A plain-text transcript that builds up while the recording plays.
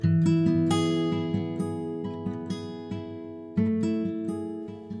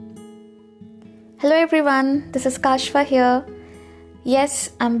Hello everyone, this is Kashfa here. Yes,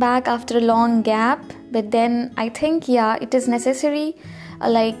 I'm back after a long gap, but then I think it is necessary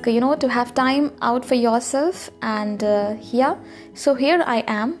to have time out for yourself and so here I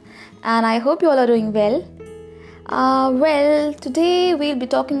am and I hope you all are doing well. Today we'll be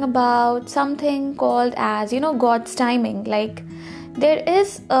talking about something called as God's timing. Like there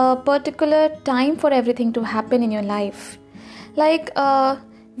is a particular time for everything to happen in your life.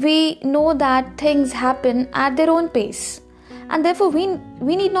 We know that things happen at their own pace, and therefore we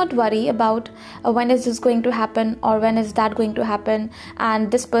need not worry about when is this going to happen or when is that going to happen, and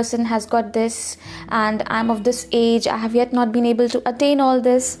this person has got this and I'm of this age, I have yet not been able to attain all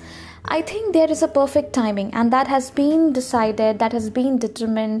this. I think there is a perfect timing, and that has been decided, that has been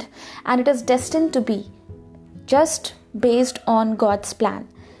determined, and it is destined to be just based on God's plan.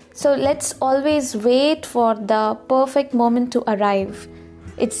 So let's always wait for the perfect moment to arrive.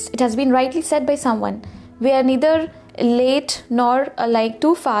 It has been rightly said by someone, we are neither late nor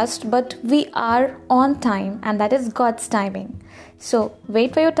too fast, but we are on time, and that is God's timing. So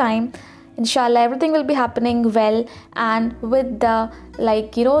wait for your time. Inshallah, everything will be happening well, and with the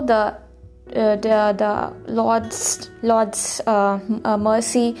Lord's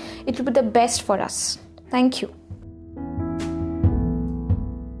mercy, it will be the best for us. Thank you.